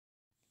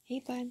Hey,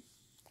 bud.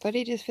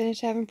 Buddy just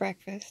finished having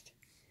breakfast.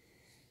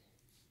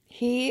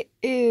 He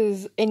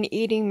is an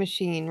eating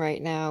machine right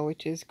now,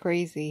 which is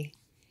crazy.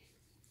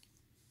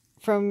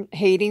 From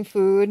hating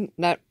food,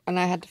 and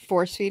I had to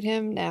force feed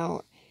him,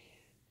 now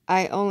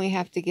I only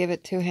have to give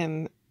it to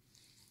him.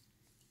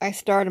 I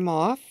start him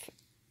off,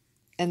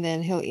 and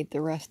then he'll eat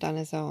the rest on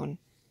his own,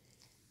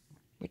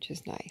 which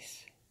is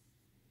nice.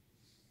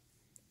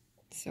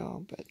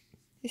 So, but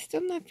he's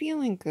still not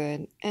feeling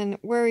good, and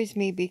it worries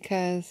me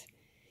because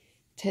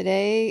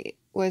today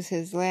was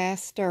his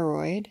last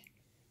steroid,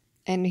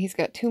 and he's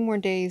got 2 more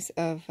days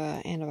of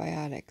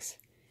antibiotics.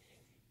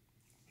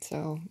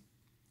 So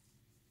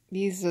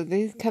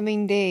these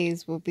coming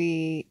days will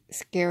be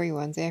scary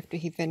ones after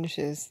he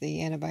finishes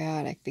the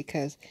antibiotic,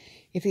 because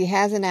if he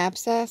has an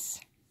abscess,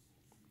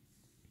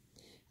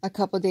 a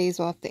couple days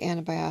off the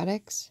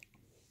antibiotics,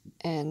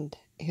 and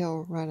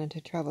he'll run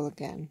into trouble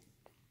again.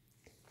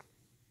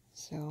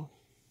 So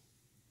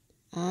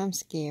I'm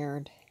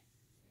scared.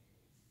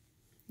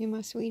 You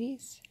my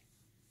sweeties?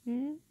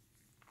 My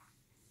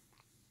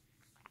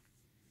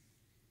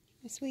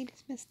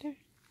sweetest mister?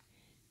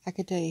 I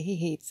could tell you he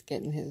hates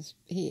getting his...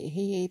 He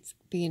hates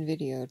being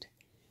videoed.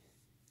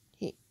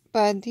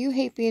 Bud, do you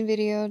hate being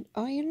videoed?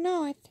 Oh, you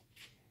know it.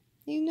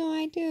 You know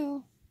I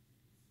do.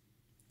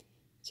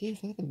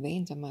 Jeez, look at the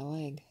veins on my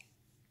leg.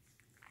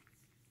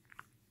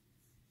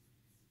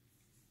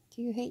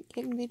 Do you hate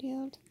getting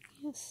videoed?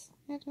 Yes,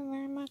 I do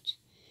very much.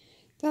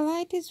 The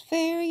light is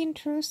very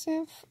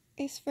intrusive.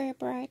 It's very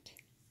bright.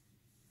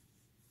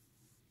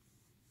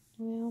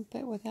 Well,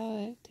 but without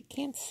it, they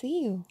can't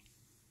see you.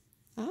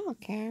 I don't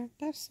care.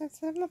 That's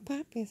my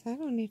puppies. I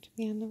don't need to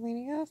be on the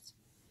videos.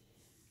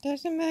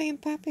 There's a million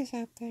puppies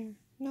out there.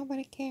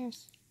 Nobody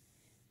cares.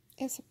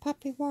 It's a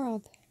puppy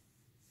world.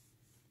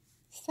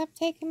 Stop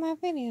taking my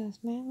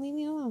videos, man. Leave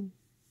me alone.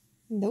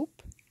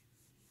 Nope.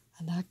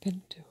 I'm not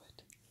gonna do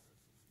it.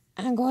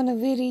 I'm gonna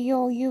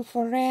video you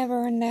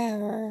forever and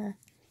ever.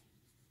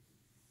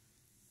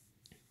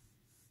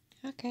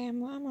 Okay,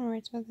 I'm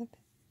alright with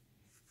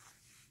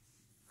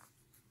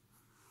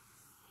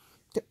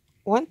it.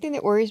 One thing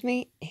that worries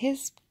me,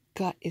 his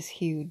gut is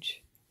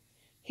huge.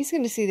 He's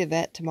going to see the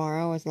vet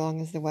tomorrow as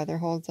long as the weather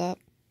holds up.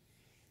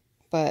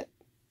 But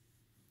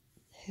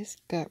his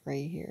gut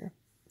right here,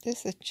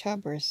 this is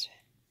chubbers.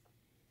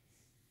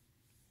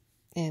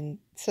 And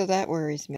so that worries me.